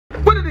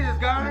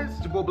guys?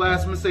 It's your boy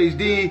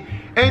Blastphamoushd,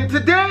 and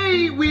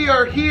today we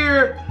are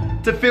here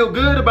to feel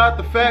good about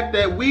the fact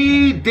that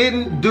we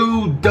didn't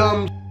do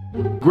dumb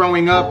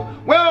growing up.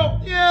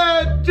 Well,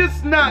 yeah,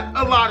 just not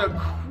a lot of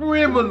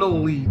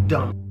criminally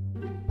dumb.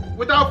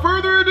 Without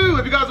further ado,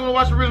 if you guys want to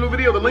watch the original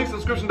video, the link's in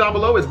the description down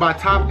below. It's by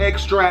Top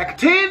Extract.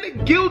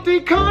 10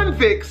 guilty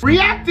convicts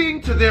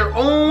reacting to their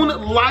own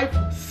life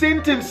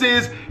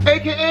sentences,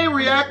 aka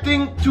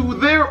reacting to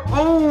their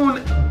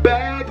own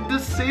bad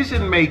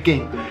decision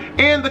making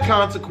and the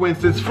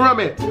consequences from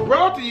it.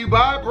 Brought to you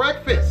by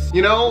breakfast.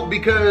 You know,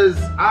 because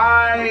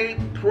I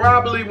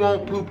probably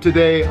won't poop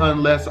today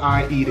unless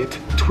I eat it.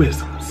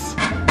 Twisms.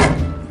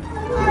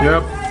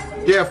 Yep.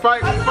 Yeah,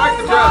 fight the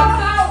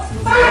judge.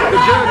 The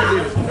judge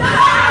did it.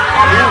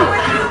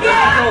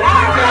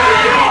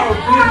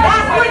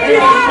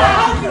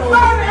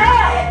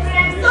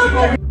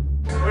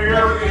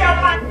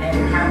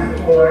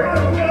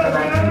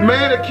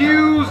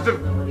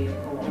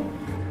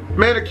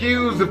 Man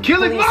accused of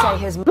killing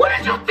mom. What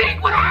did you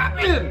think would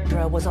happen?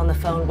 Was on the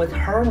phone with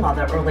her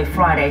mother early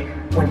Friday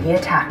when he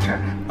attacked her.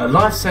 A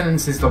life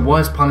sentence is the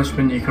worst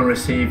punishment you can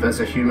receive as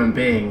a human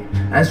being,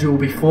 as you will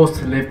be forced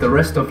to live the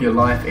rest of your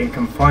life in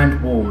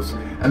confined walls,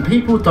 and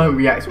people don't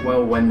react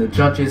well when the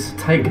judges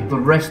take the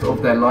rest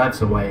of their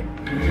lives away.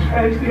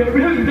 Actually, I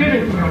really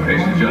did.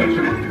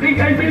 I think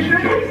I did.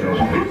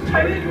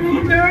 I didn't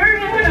mean to hurt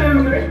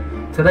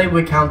him. Today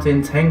we're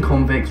counting 10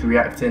 convicts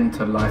reacting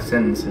to life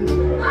sentences.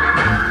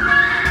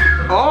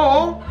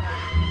 Oh!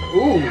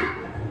 Ooh.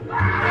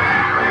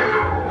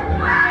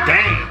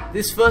 Dang.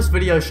 This first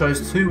video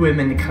shows two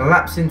women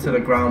collapsing to the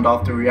ground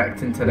after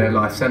reacting to their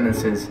life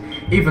sentences,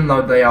 even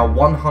though they are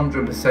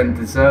 100%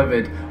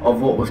 deserved of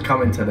what was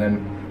coming to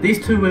them.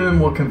 These two women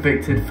were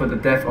convicted for the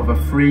death of a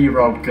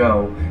 3-year-old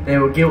girl. They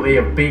were guilty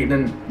of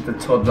beating the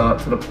toddler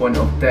to the point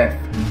of death.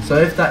 So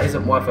if that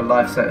isn't worth a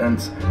life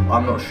sentence,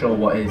 I'm not sure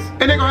what is.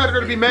 And they're gonna have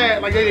her to be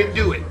mad like they didn't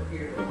do it.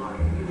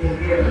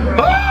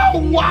 Oh,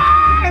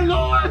 why,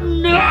 Lord,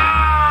 no!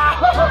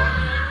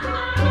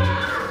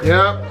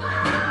 Yep.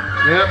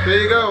 Yep, there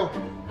you go.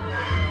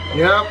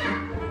 Yep.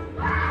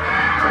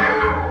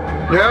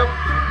 Yep.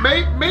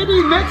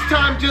 Maybe next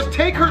time just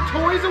take her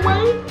toys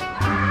away?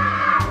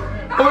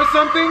 Or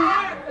something?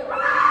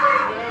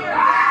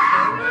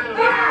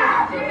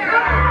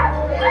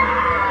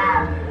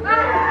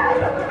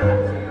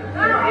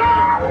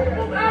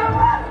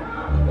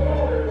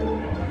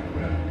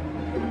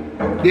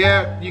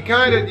 Yeah, you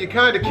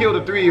kinda killed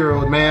a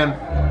 3-year-old, man.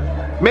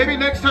 Maybe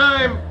next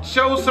time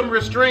show some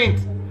restraint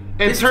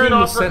and turn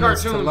off her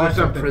cartoons to or life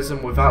something. in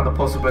prison without the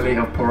possibility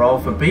of parole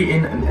for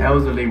beating an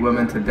elderly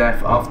woman to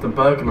death after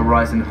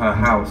burglarizing her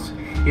house.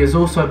 He has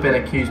also been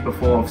accused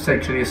before of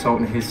sexually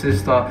assaulting his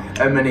sister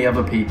and many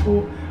other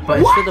people. But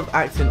instead of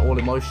acting all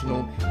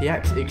emotional, he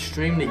acts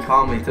extremely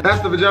calmly.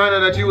 That's the vagina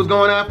that you was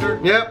going after?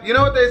 Yep. You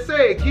know what they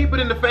say? Keep it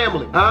in the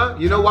family. Huh?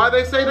 You know why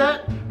they say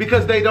that?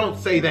 Because they don't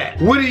say that.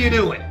 What are you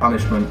doing?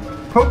 Punishment.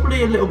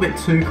 Probably a little bit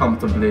too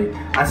comfortably,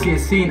 as he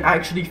is seen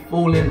actually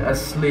falling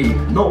asleep,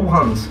 not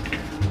once,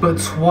 but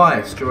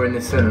twice during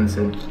his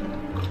sentencing.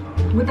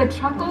 With a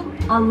chuckle,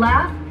 a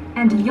laugh,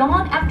 and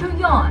yawn after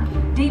yawn,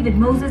 David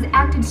Moses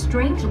acted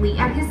strangely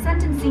at his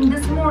sentencing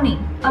this morning,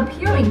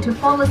 appearing to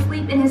fall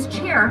asleep in his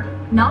chair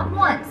not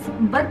once,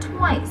 but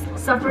twice,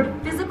 suffered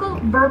physical,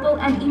 verbal,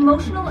 and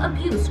emotional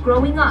abuse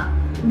growing up,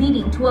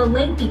 leading to a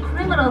lengthy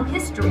criminal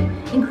history,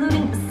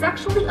 including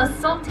sexually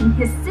assaulting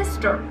his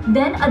sister,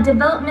 then a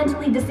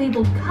developmentally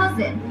disabled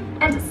cousin,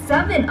 and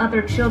 7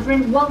 other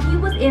children while he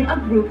was in a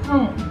group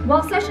home.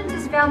 While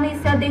Sessions' family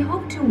said they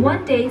hope to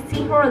one day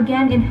see her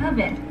again in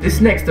heaven.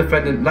 This next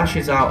defendant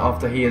lashes out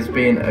after he has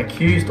been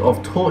accused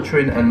of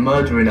torturing and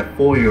murdering a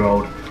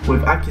 4-year-old,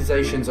 with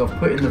accusations of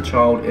putting the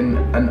child in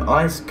an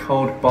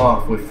ice-cold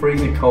bath with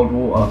freezing cold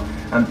water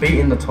and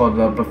beating the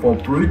toddler before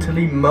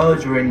brutally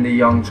murdering the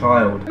young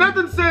child.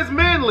 Nothing says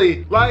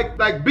manly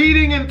like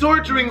beating and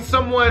torturing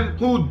someone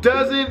who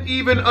doesn't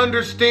even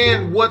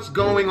understand what's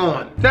going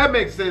on. That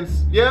makes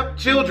sense. Yep,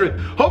 children.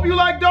 Hope you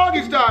like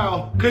doggy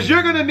style, cause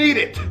you're gonna need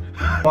it.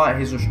 Despite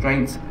his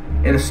restraints,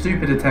 in a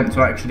stupid attempt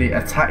to actually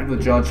attack the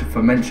judge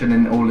for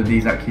mentioning all of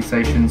these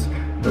accusations,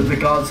 the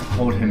guards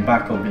hold him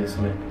back,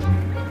 obviously.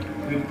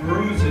 The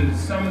bruises,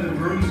 some of the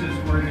bruises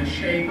were in the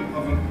shape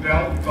of a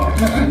belt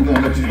buckle. I ain't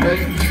gonna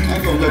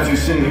let you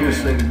sit here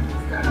saying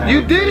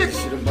you did it!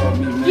 Shit about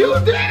me, man. You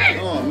did it!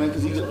 Oh man,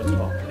 cause he's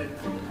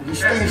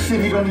saying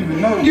shit he don't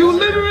even know. You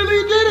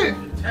literally did it!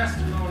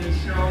 Testimony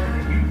showed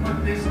that you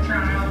put this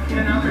child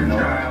and other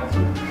child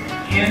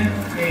in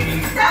a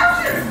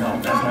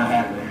No, that's not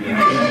happening. in a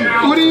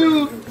shower What do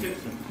you...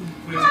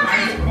 with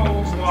ice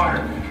cold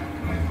water.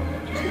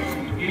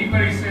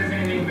 Anybody says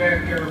anything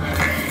back there about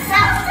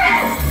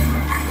that?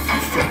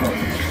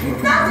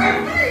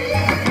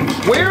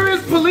 Where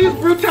is police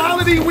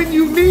brutality when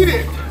you need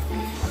it?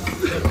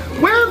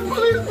 Where's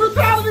police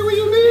brutality when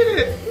you need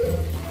it?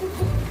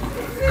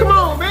 Come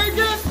on, man,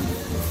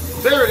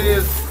 there it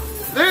is.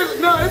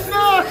 No, it's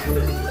not.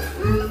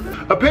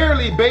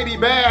 Apparently, Baby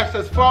Bash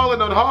has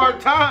fallen on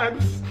hard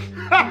times.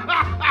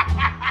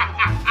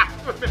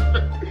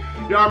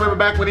 Y'all remember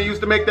back when he used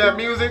to make that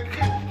music?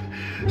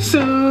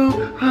 So,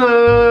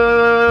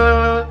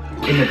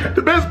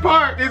 the best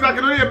part is I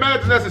can only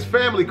imagine that's his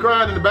family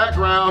crying in the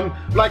background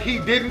like he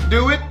didn't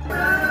do it.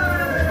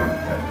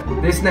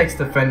 This next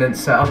defendant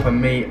set up a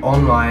meet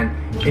online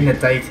in a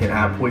dating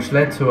app which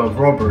led to a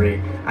robbery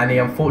and the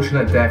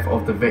unfortunate death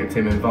of the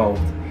victim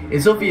involved.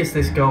 It's obvious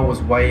this girl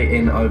was way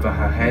in over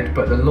her head,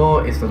 but the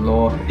law is the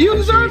law. You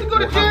deserve to go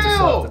to jail! Have to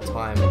serve the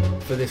time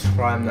for this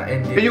crime that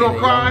ended and you gonna in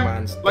a cry young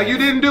man's death. like you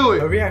didn't do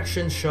it. Her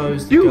reaction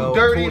shows the you girl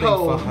dirty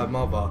calling hoe. for her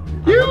mother.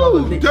 And You her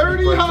mother literally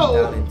dirty breaking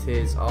hoe. down in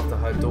tears after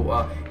her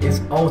daughter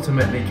is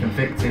ultimately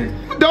convicted.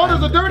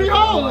 Daughter's a dirty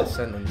hoe. Life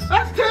sentence.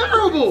 That's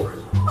terrible.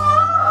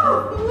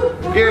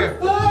 Here,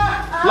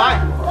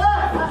 life,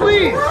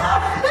 please.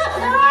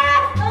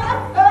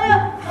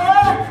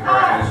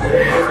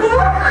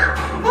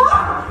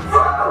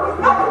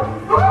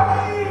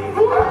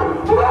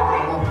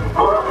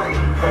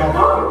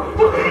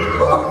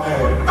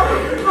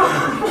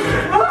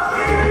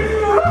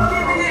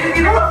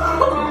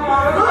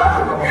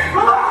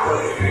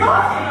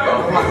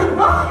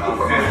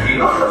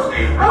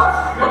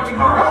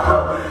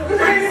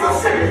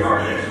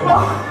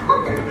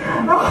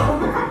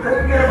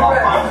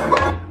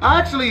 I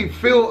actually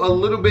feel a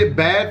little bit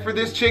bad for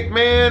this chick,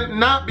 man.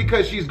 Not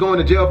because she's going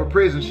to jail for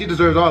prison. She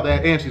deserves all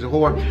that, and she's a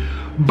whore.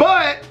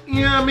 But,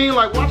 you know what I mean?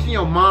 Like, watching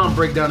your mom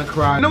break down and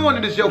cry. No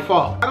wonder it's your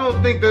fault. I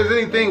don't think there's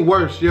anything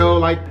worse, yo.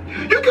 Like,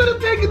 you could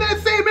have taken that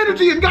same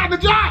energy and gotten a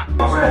job.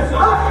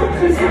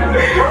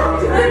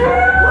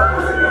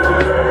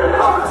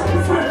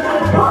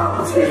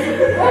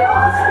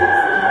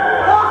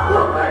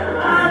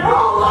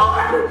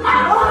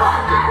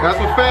 That's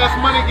what fast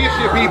money gets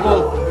you,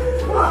 people.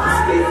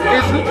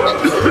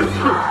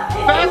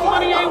 Fast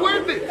money ain't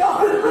worth it.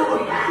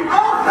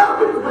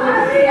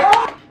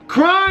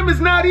 Crime is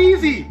not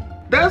easy.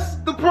 That's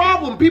the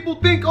problem. People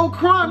think, oh,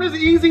 crime is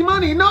easy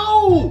money.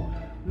 No!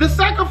 The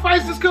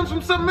sacrifices comes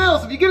from something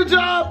else. If you get a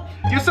job,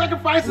 your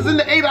sacrifice is in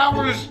the 8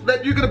 hours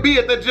that you're gonna be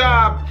at that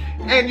job,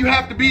 and you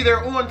have to be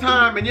there on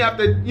time, and you have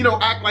to, you know,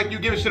 act like you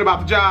give a shit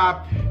about the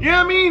job. You know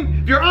what I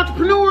mean? If you're an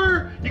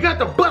entrepreneur, you got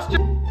to bust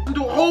your and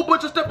do a whole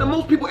bunch of stuff that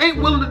most people ain't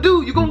willing to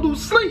do. You're gonna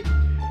lose sleep.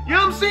 You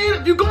know what I'm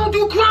saying? If you're gonna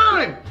do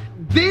crime,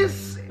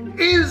 this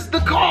is the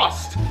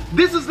cost.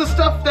 This is the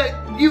stuff that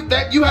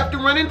you have to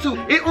run into.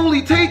 It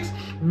only takes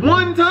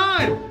one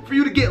time for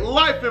you to get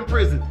life in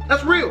prison.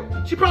 That's real.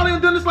 She probably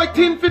done this like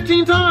 10,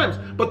 15 times.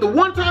 But the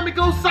one time it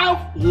goes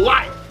south,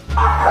 life.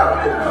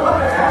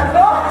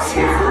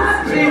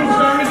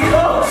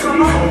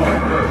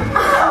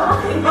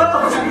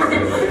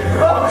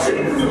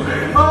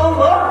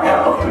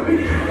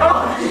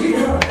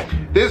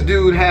 This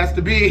dude has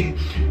to be,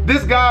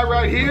 this guy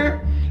right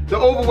here, the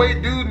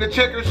overweight dude in the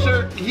checkered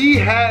shirt, he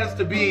has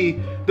to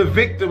be the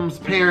victim's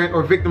parent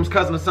or victim's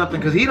cousin or something,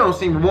 because he don't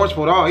seem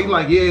remorseful at all. He's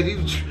like, yeah,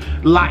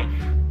 life,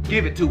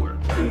 give it to her.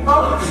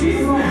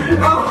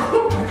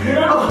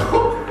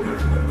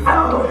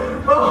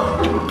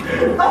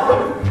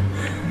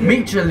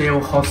 Meet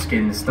Jaleel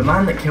Hoskins, the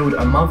man that killed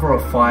a mother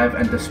of 5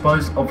 and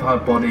disposed of her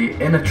body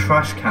in a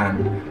trash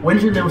can. When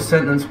Jaleel's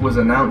sentence was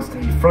announced,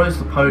 he throws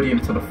the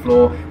podium to the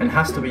floor and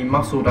has to be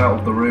muscled out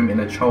of the room in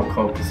a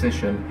chokehold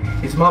position.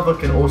 His mother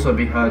can also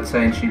be heard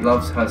saying she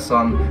loves her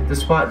son,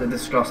 despite the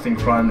disgusting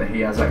crime that he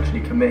has actually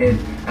committed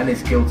and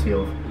is guilty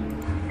of.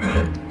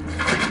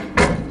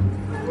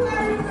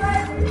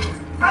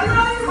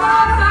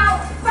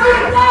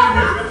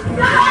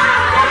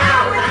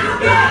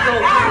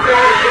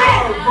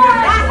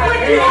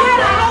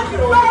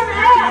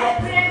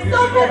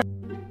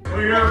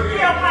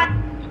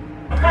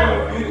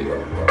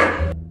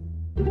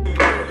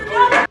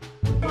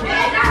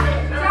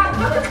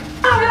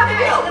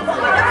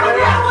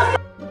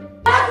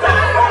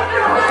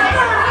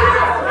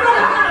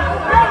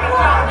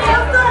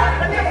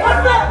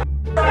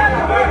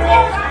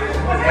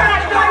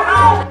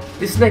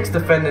 This next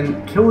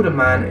defendant killed a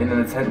man in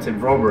an attempted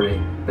robbery.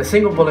 The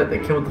single bullet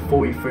that killed the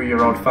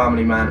 43-year-old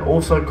family man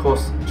also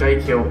cost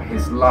Jekyll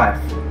his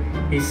life.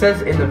 He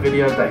says in the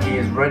video that he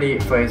is ready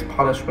for his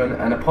punishment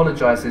and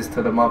apologizes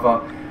to the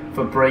mother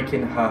for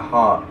breaking her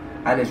heart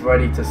and is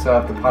ready to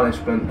serve the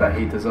punishment that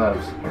he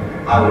deserves.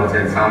 I want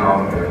to take time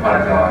off to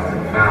apologize to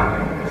the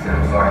family. I said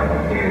I'm sorry if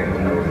I did,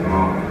 I know it was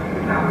wrong.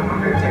 Now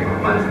I'm ready to take my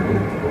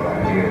punishment for what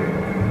I did.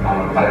 I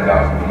want to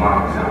apologize to my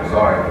mom. I said I'm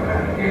sorry if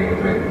I did, it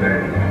was really better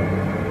than that.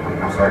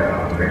 I'm sorry if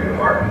I'm breaking your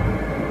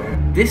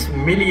heart. This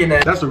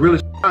millionaire... That's the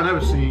realest I've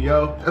ever seen,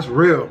 yo. That's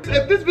real.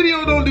 If this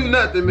video don't do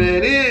nothing,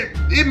 man,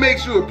 it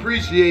makes you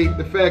appreciate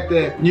the fact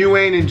that you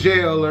ain't in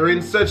jail or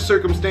in such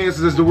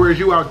circumstances as the words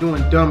you out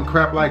doing dumb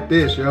crap like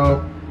this,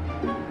 yo.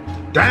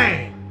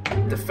 Dang.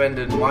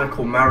 Defendant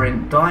Michael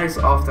Marin dies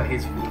after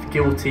his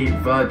guilty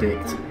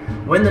verdict.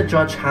 When the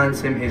judge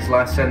hands him his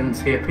life sentence,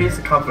 he appears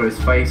to cover his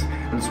face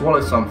and swallow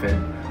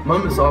something.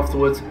 Moments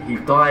afterwards, he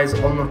dies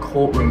on the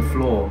courtroom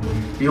floor.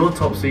 The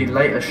autopsy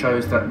later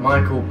shows that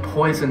Michael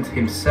poisoned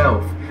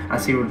himself,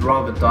 as he would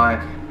rather die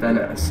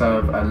than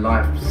serve a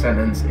life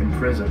sentence in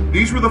prison.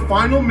 These were the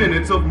final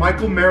minutes of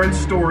Michael Marin's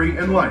story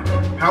and life.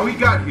 How he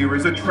got here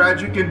is a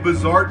tragic and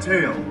bizarre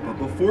tale, but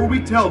before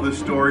we tell this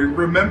story,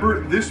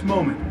 remember this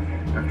moment.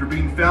 After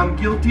being found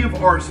guilty of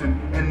arson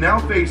and now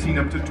facing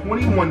up to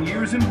 21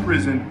 years in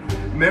prison,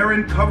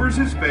 Marin covers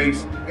his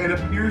face and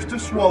appears to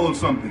swallow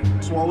something.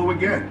 Swallow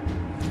again.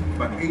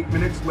 But 8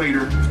 minutes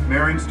later,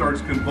 Marin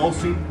starts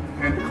convulsing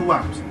and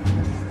collapsing.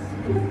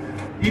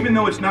 Even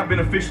though it's not been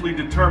officially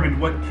determined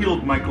what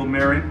killed Michael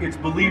Marin, it's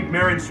believed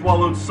Marin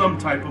swallowed some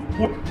type of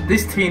poison.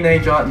 This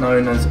teenager,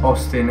 known as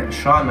Austin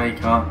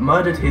Shymaker,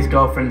 murdered his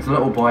girlfriend's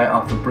little boy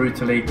after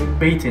brutally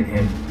beating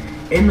him.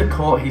 In the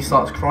court, he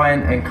starts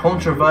crying and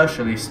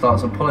controversially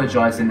starts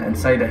apologizing and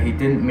say that he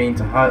didn't mean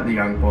to hurt the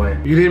young boy.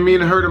 You didn't mean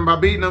to hurt him by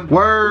beating him?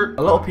 Word!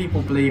 A lot of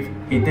people believe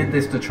he did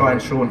this to try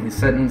and shorten his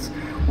sentence,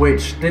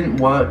 which didn't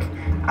work,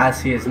 as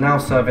he is now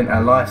serving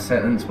a life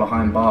sentence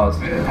behind bars.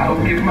 I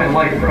would give my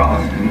life for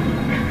Austin.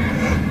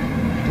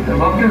 I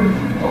loved him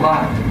a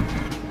lot.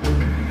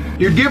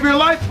 You give your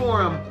life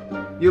for him.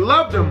 You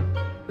loved him.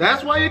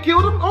 That's why you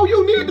killed him? Oh,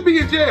 you need to be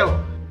in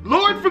jail.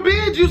 Lord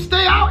forbid you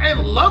stay out and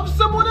love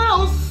someone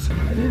else.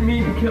 I didn't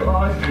mean to kill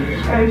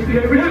Austin. I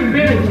really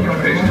didn't.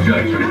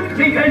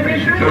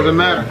 Doesn't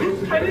matter.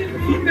 I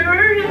didn't mean to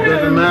hurt him.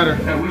 Doesn't matter.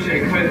 I wish I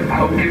could.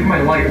 I would give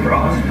my life for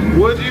Austin.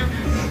 Would you?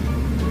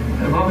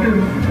 I loved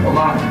him a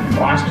lot.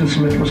 Austin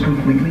Smith was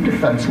completely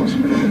defenseless.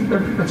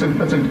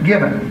 That's a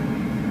given.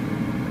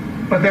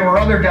 But there were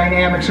other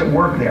dynamics at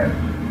work there,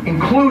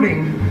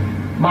 including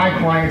my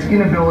client's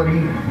inability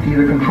to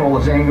either control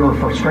his anger or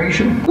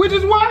frustration. Which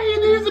is why he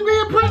needs to be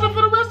in prison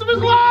for the rest of his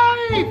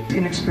life.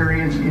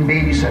 Inexperience in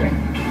babysitting.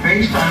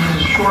 Based on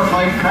his short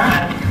life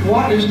now,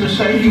 what is to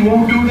say he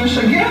won't do this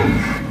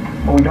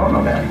again? Well, we don't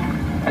know that.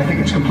 I think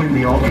it's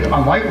completely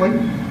unlikely.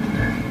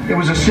 It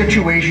was a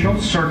situational,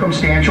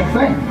 circumstantial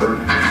thing.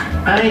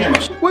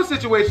 What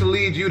situation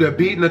leads you to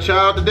beating a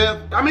child to death?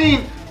 I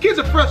mean, kids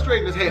are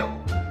frustrating as hell,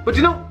 but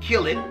you don't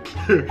kill it.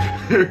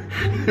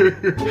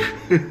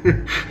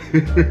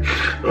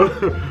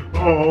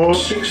 Oh,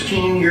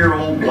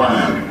 16-year-old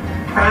blonde.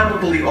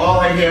 Probably all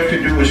I have to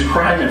do is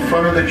cry in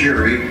front of the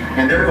jury,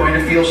 and they're going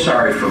to feel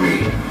sorry for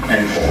me.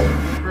 End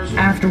quote.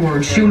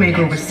 Afterwards,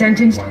 Shoemaker was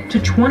sentenced to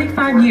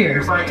 25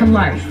 years to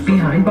life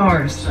behind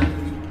bars.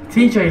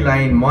 TJ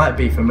Lane might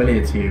be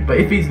familiar to you, but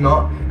if he's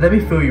not, let me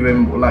fill you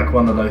in like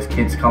one of those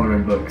kids'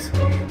 colouring books.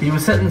 He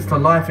was sentenced to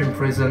life in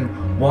prison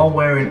while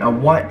wearing a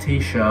white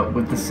t-shirt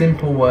with the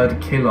simple word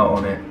killer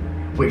on it,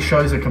 which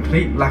shows a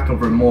complete lack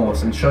of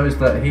remorse and shows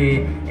that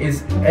he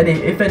is,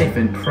 if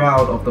anything,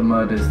 proud of the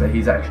murders that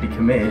he's actually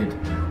committed,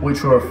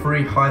 which were of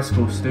 3 high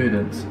school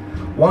students.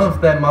 One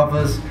of their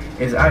mothers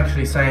is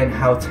actually saying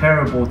how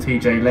terrible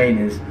TJ Lane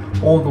is,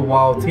 all the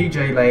while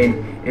TJ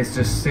Lane is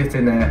just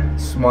sitting there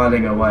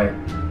smiling away.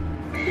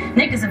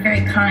 Nick is a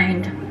very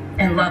kind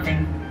and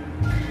loving.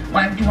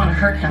 Why would you want to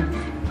hurt him?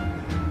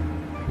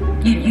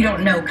 You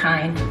don't know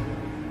kind.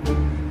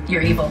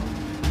 You're evil.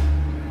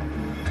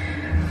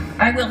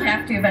 I will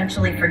have to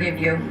eventually forgive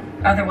you.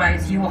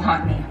 Otherwise, you will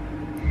haunt me.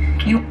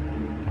 You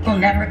will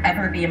never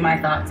ever be in my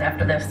thoughts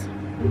after this.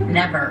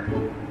 Never.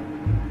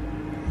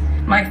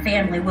 My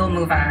family will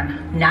move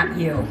on, not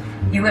you.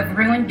 You have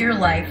ruined your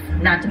life,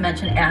 not to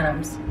mention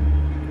Adam's.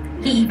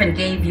 He even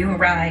gave you a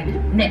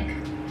ride. Nick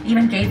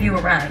even gave you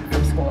a ride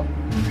from school.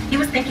 He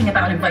was thinking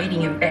about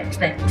inviting you back to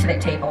that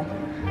table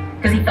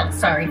because he felt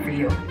sorry for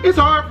you. It's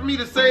hard for me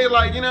to say,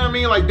 like, you know what I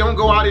mean? Like, don't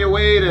go out of your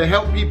way to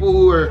help people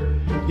who are,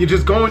 you're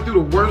just going through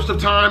the worst of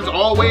times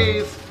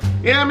always.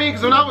 You know what I mean?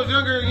 Because when I was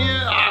younger,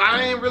 yeah, I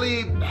didn't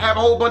really have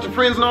a whole bunch of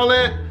friends and all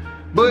that.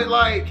 But,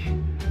 like,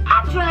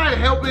 I've tried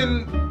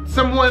helping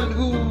someone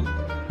who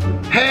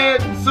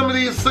had some of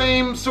these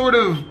same sort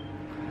of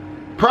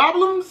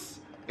problems.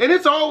 And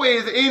it's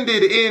always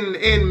ended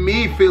in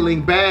me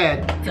feeling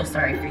bad. I feel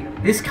sorry for you.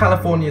 This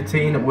California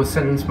teen was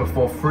sentenced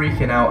before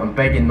freaking out and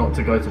begging not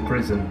to go to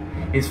prison.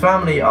 His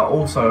family are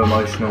also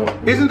emotional.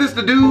 Isn't this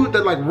the dude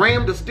that like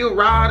rammed a steel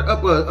rod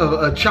up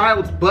a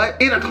child's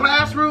butt in a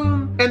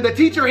classroom and the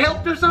teacher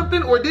helped or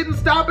something or didn't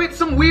stop it?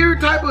 Some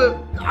weird type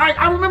of,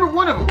 I remember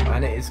one of them.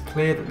 And it is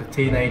clear that the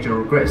teenager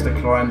regrets the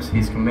crimes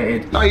he's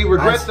committed. No, he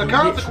regrets the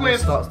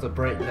consequence. Starts to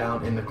break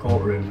down in the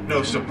courtroom.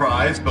 No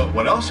surprise, but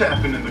what else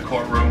happened in the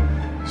courtroom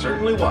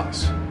certainly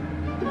was.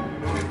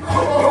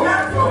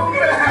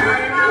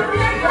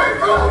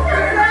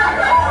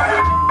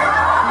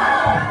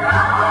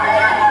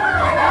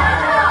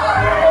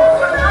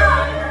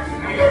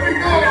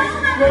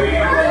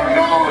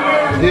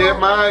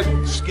 Yeah,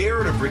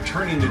 Scared of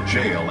returning to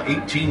jail,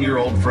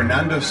 18-year-old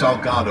Fernando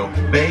Salgado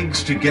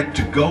begs to get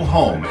to go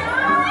home.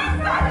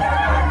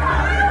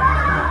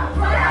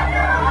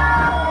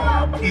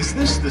 Is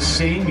this the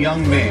same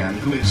young man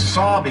who is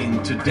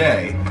sobbing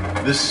today?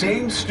 The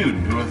same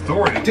student who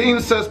authorities... Teen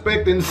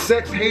suspect in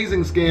sex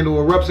hazing scandal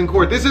erupts in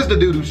court. This is the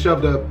dude who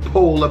shoved a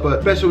pole up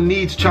a special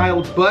needs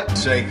child's butt.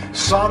 Say,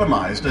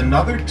 sodomized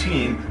another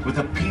teen with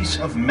a piece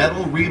of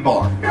metal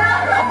rebar.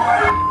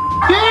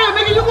 Yeah,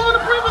 nigga, you going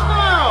to prison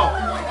now!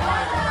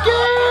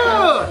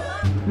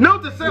 Yeah!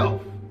 Note to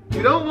self,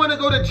 you don't want to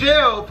go to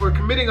jail for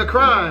committing a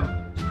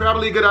crime, it's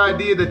probably a good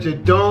idea that you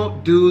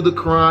don't do the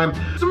crime.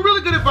 Some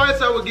really good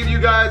advice I would give you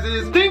guys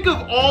is think of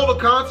all the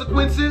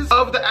consequences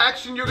of the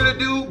action you're gonna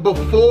do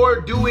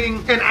before doing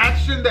an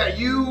action that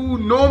you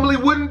normally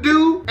wouldn't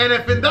do. And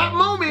if in that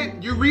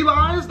moment you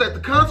realize that the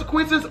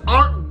consequences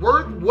aren't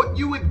worth what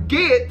you would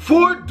get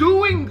for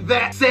doing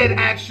that said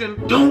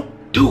action,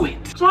 don't do it.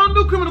 So I don't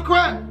do criminal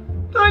crap.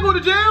 I ain't go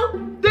to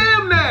jail.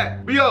 Damn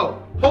that. But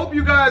yo, hope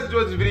you guys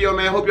enjoyed this video,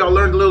 man. Hope y'all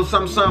learned a little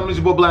something. It's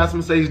your boy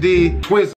Blastphamoushd. Twist.